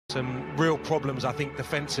Some real problems, I think,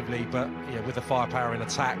 defensively, but yeah, with the firepower in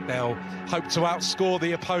attack, they'll hope to outscore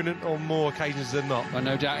the opponent on more occasions than not. Well,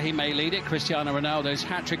 no doubt he may lead it. Cristiano Ronaldo's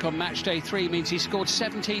hat-trick on match day 3 means he's scored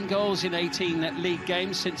 17 goals in 18 league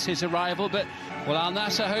games since his arrival. But, well, Al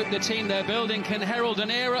Nassr hope the team they're building can herald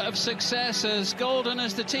an era of success as golden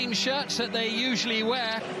as the team shirts that they usually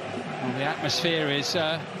wear. Well, the atmosphere is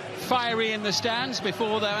fiery in the stands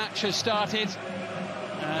before the match has started.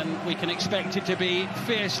 And we can expect it to be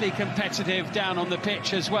fiercely competitive down on the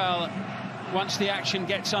pitch as well once the action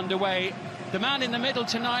gets underway. The man in the middle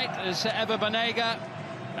tonight, as Eva Banega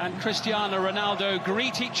and Cristiano Ronaldo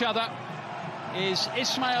greet each other, is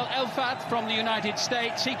Ismail Elfat from the United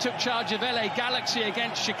States. He took charge of LA Galaxy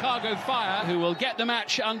against Chicago Fire, who will get the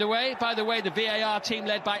match underway. By the way, the VAR team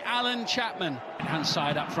led by Alan Chapman. Hand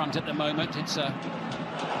side up front at the moment. It's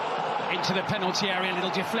into the penalty area, a little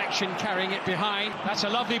deflection carrying it behind. That's a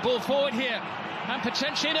lovely ball forward here, and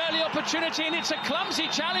potentially an early opportunity, and it's a clumsy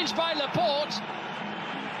challenge by Laporte.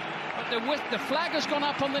 But the flag has gone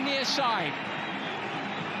up on the near side.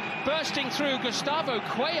 Bursting through Gustavo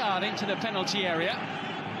Cuellar into the penalty area.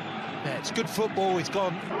 Yeah, it's good football, he's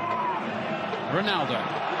gone. Ronaldo.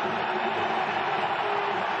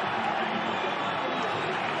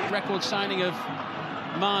 Record signing of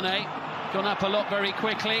Mane, gone up a lot very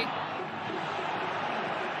quickly.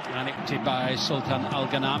 And it by Sultan Al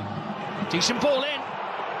Ghanam. Decent ball in.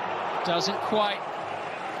 Doesn't quite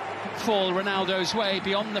fall Ronaldo's way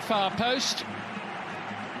beyond the far post.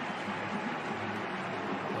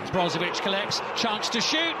 Brozovic collects, chance to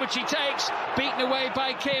shoot, which he takes. Beaten away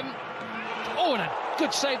by Kim. Oh, and a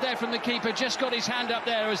good save there from the keeper. Just got his hand up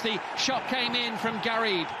there as the shot came in from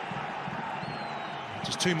Garib.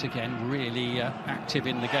 Just two again, really active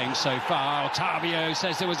in the game so far. Otavio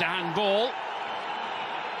says there was a handball.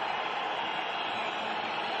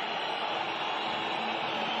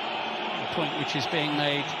 Point which is being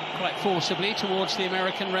made quite forcibly towards the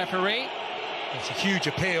American referee. It's a huge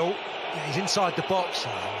appeal. Yeah, he's inside the box. Oh,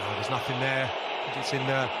 no, there's nothing there. I think it's in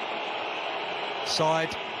the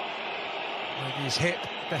side. Maybe his hip,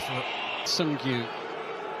 definitely. Sungyu.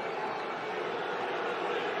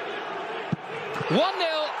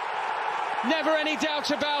 1-0. Never any doubt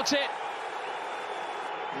about it.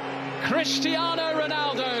 Cristiano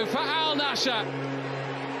Ronaldo for Al Nassr.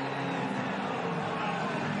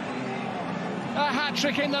 A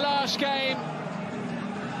hat-trick in the last game.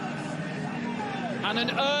 And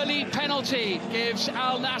an early penalty gives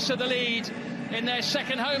Al Nassr the lead in their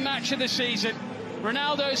second home match of the season.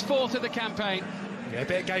 Ronaldo's 4th of the campaign. Yeah, a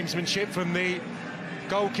bit of gamesmanship from the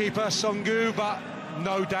goalkeeper, Sungyu, but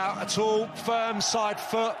no doubt at all. Firm side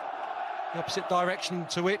foot, the opposite direction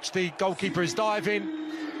to which the goalkeeper is diving.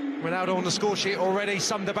 Ronaldo on the score sheet already.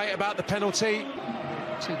 Some debate about the penalty.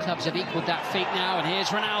 Two clubs have equalled that feat now, and here's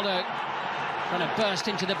Ronaldo. Trying to burst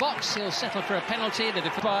into the box, he'll settle for a penalty. The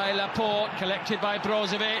by Laporte, collected by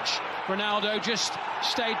Brozovic. Ronaldo just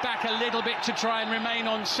stayed back a little bit to try and remain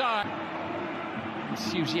on side.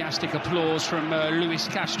 Enthusiastic applause from Luis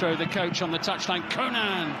Castro, the coach, on the touchline.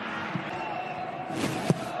 Conan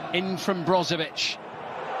in from Brozovic.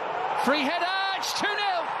 Free header, it's 2-0.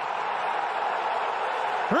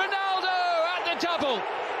 Ronaldo at the double.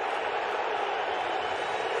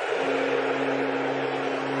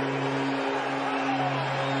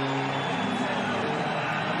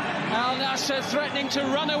 Al Nassr threatening to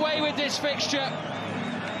run away with this fixture.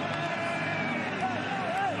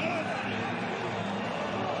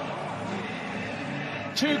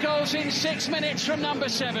 Two goals in 6 minutes from number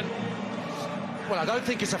 7. Well, I don't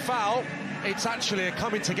think it's a foul. It's actually a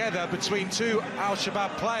coming together between two Al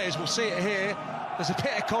Shabab players. We'll see it here. There's a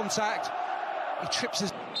bit of contact. He trips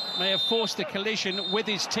his... May have forced the collision with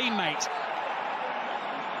his teammate.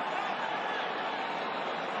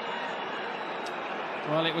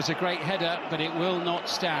 Well, it was a great header, but it will not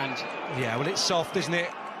stand. Yeah, well, it's soft, isn't it?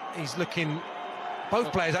 He's looking...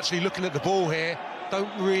 Both players actually looking at the ball here.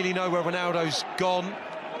 Don't really know where Ronaldo's gone.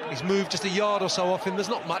 He's moved just a yard or so off him. There's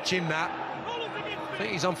not much in that. I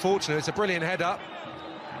think he's unfortunate. It's a brilliant header.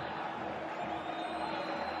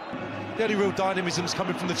 The only real dynamism's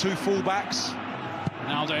coming from the two full-backs.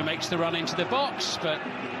 Ronaldo makes the run into the box, but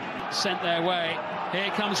sent their way. Here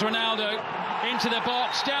comes Ronaldo. Into the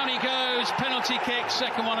box, down he goes, penalty kick,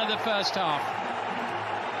 second one of the first half.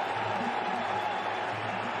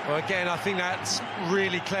 Well, again, I think that's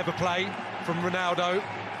really clever play from Ronaldo.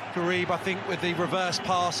 Garib, I think, with the reverse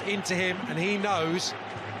pass into him, and he knows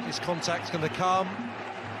his contact's going to come.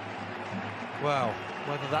 Well,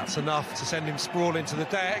 whether that's enough to send him sprawling to the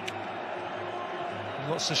deck, I'm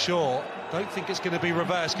not so sure. Don't think it's going to be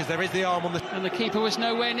reversed, because there is the arm on the... And the keeper was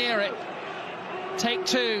nowhere near it. Take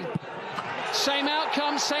two. Same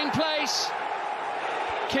outcome, same place.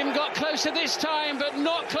 Kim got closer this time, but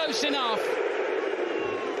not close enough.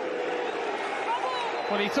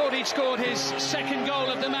 Well, he thought he'd scored his second goal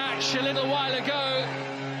of the match a little while ago.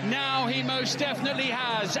 Now he most definitely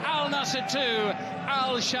has. Al Nassr 2,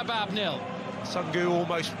 Al Shabab 0. Sunggu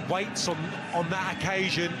almost waits on that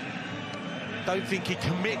occasion. Don't think he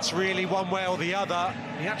commits really one way or the other.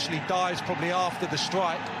 He actually dives probably after the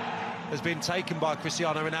strike has been taken by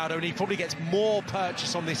Cristiano Ronaldo, and he probably gets more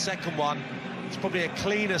purchase on this second one. It's probably a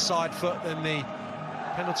cleaner side foot than the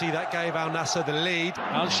penalty that gave Al Nassr the lead.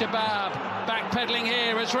 Al Shabab backpedaling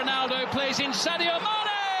here as Ronaldo plays in Sadio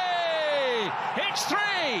Mane! It's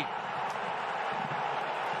three!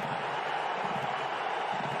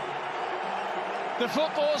 The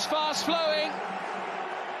football's fast flowing.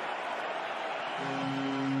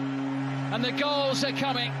 And the goals are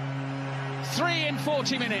coming. 3 in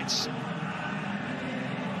 40 minutes.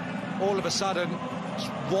 All of a sudden,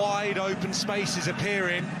 wide open spaces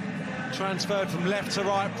appearing. Transferred from left to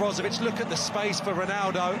right, Brozovic. Look at the space for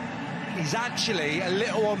Ronaldo. He's actually a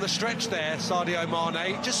little on the stretch there, Sadio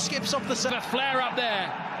Mane. Just skips off the... A flare up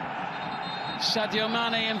there. Sadio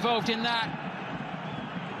Mane involved in that.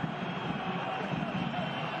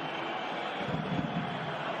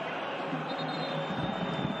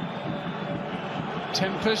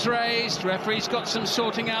 Tempers raised, referee's got some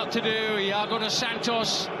sorting out to do. Iago dos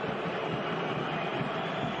Santos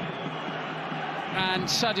and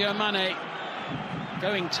Sadio Mane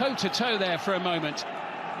going toe-to-toe there for a moment.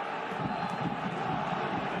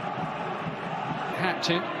 Had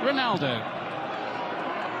to, Ronaldo.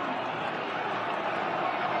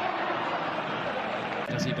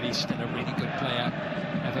 Does he, but he's still a really good player.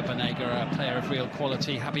 Ever Banega, a player of real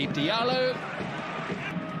quality. Habib Diallo.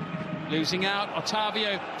 Losing out,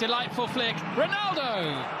 Otavio, delightful flick,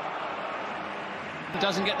 Ronaldo!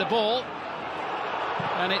 Doesn't get the ball,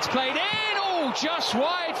 and it's played in, oh, just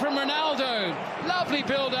wide from Ronaldo. Lovely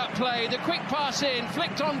build-up play, the quick pass in,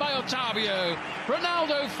 flicked on by Otavio.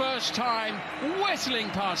 Ronaldo first time, whistling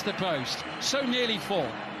past the post, so nearly full.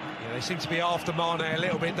 Yeah, they seem to be after Mane a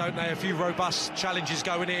little bit, don't they? A few robust challenges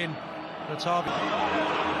going in.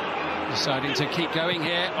 Otavio deciding to keep going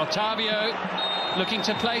here, Otavio. Looking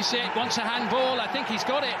to place it, wants a handball, I think he's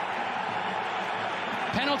got it.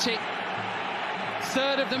 Penalty,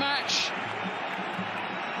 third of the match.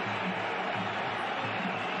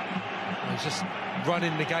 He's just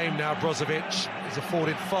running the game now, Brozovic. He's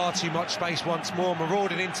afforded far too much space once more,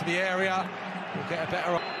 marauding into the area. We'll get a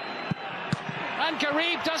better... And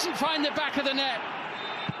Garib doesn't find the back of the net.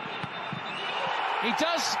 He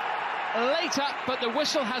does later, but the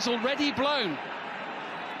whistle has already blown.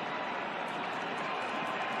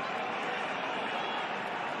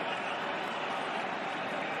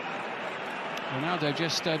 Ronaldo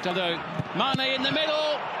just Mane in the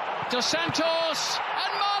middle, Dos Santos,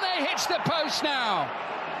 and Mane hits the post now.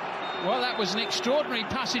 Well, that was an extraordinary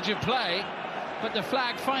passage of play, but the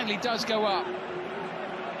flag finally does go up.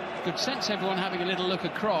 Could sense everyone having a little look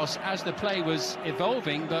across as the play was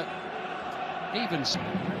evolving, but even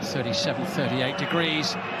 37, 38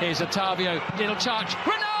 degrees. Here's Otavio, little touch,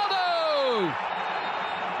 Ronaldo!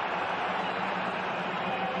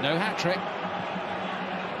 No hat-trick.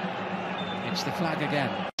 It's the flag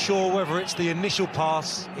again. Sure whether it's the initial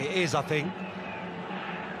pass, it is, I think.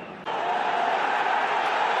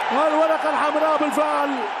 والورقة الحمراء بالفعل.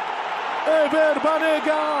 إيفر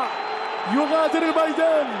بانيغا يغادر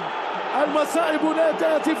الميدان. المصائب لا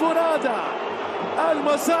تأتي فرادى.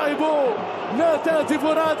 المصائب لا تأتي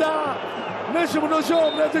فرادى. نجم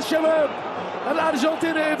نجوم نادي الشباب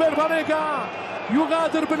الأرجنتيني إيفر بانيغا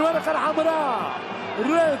يغادر بالورقة الحمراء.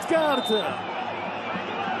 ريد كارت.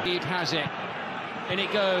 He has it. In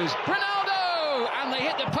it goes, Ronaldo! And they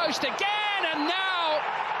hit the post again, and now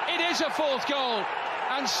it is a fourth goal.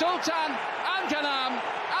 And Sultan Al-Ghanam,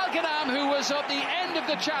 who was at the end of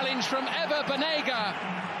the challenge from Ever Banega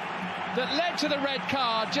that led to the red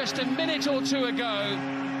card just a minute or two ago,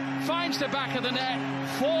 finds the back of the net,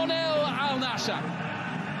 4-0 Al Nassr.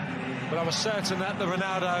 But I was certain that the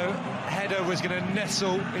Ronaldo header was going to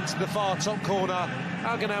nestle into the far top corner.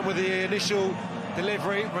 Al-Ghanam with the initial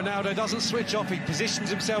delivery. Ronaldo doesn't switch off, he positions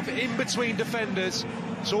himself in between defenders.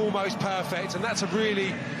 It's almost perfect, and that's a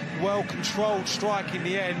really well-controlled strike in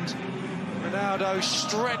the end. Ronaldo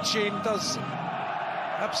stretching, does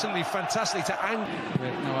absolutely fantastic to angle.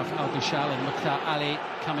 With Noaf Al-Bishal and Mukhtar Ali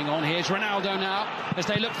coming on. Here's Ronaldo now, as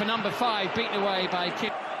they look for number 5, beaten away by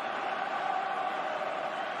Kim.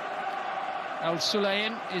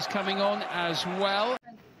 Al-Sulaim is coming on as well.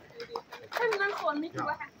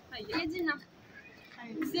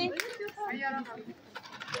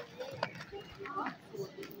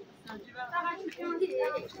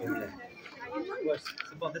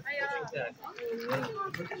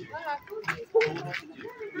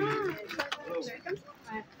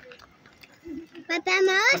 Papa,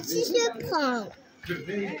 moi aussi je prends.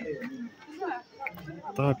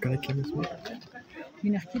 طيب كان كم اسمه؟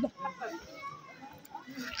 remarquable.